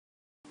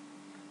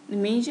The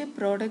major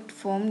product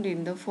formed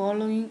in the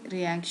following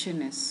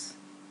reaction is.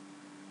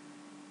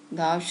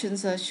 The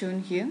options are shown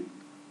here.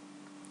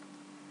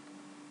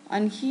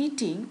 On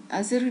heating,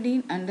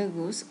 aziridine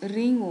undergoes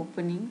ring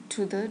opening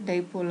to the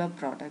dipolar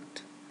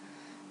product.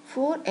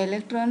 4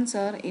 electrons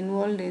are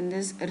involved in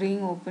this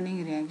ring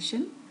opening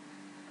reaction.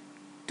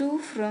 2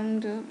 from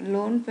the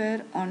lone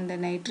pair on the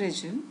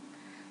nitrogen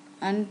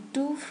and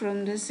 2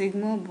 from the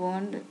sigma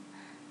bond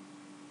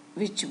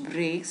which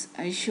breaks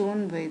as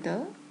shown by the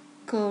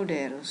curved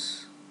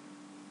arrows.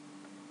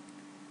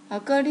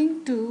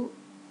 According to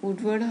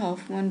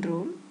Woodward-Hoffmann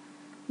rule,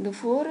 the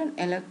foreign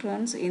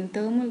electrons in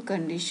thermal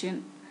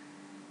condition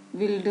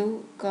will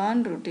do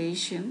Kahn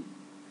rotation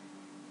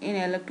in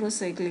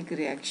electrocyclic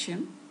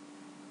reaction,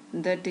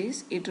 that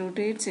is, it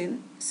rotates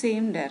in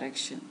same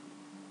direction.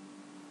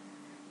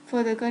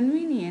 For the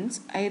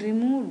convenience, I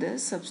remove the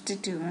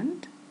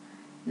substituent,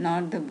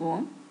 not the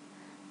bond,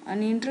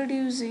 and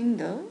introducing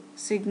the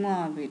sigma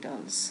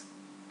orbitals.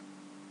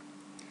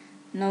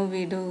 Now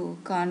we do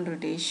Kahn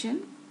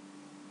rotation.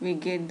 We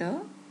get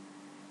the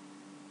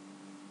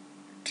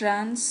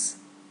trans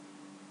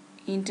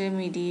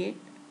intermediate,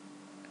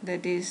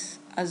 that is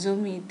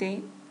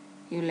azomethane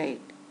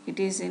halide. It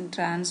is in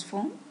trans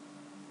form.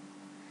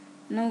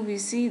 Now we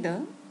see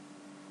the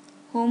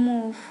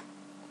HOMO of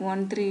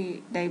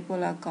 1,3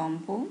 dipolar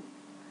compound.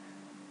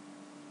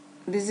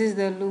 This is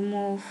the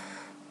LUMO of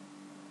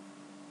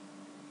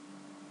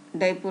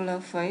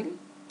dipolar file.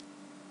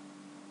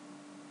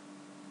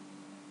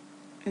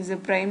 Is the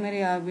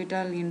primary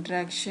orbital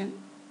interaction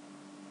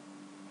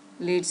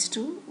leads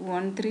to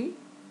 1,3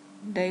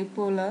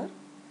 dipolar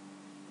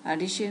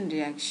addition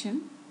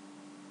reaction.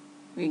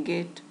 We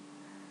get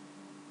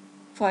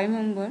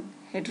 5-membered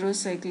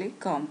heterocyclic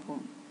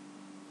compound.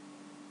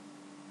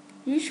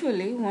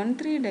 Usually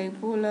 1,3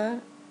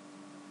 dipolar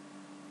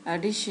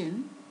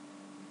addition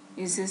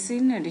is a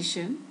syn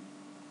addition.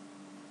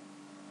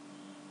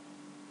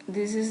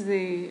 This is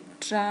the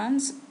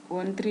trans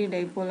 1,3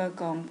 dipolar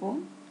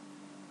compound.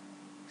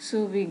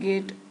 So we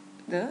get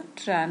the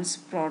trans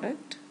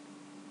product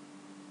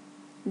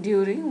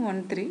during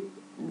 1,3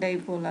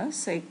 dipolar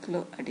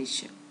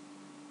cycloaddition.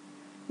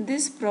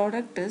 This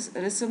product is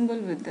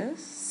resembled with the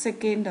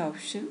second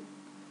option.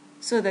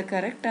 So the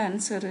correct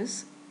answer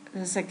is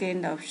the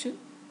second option.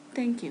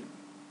 Thank you.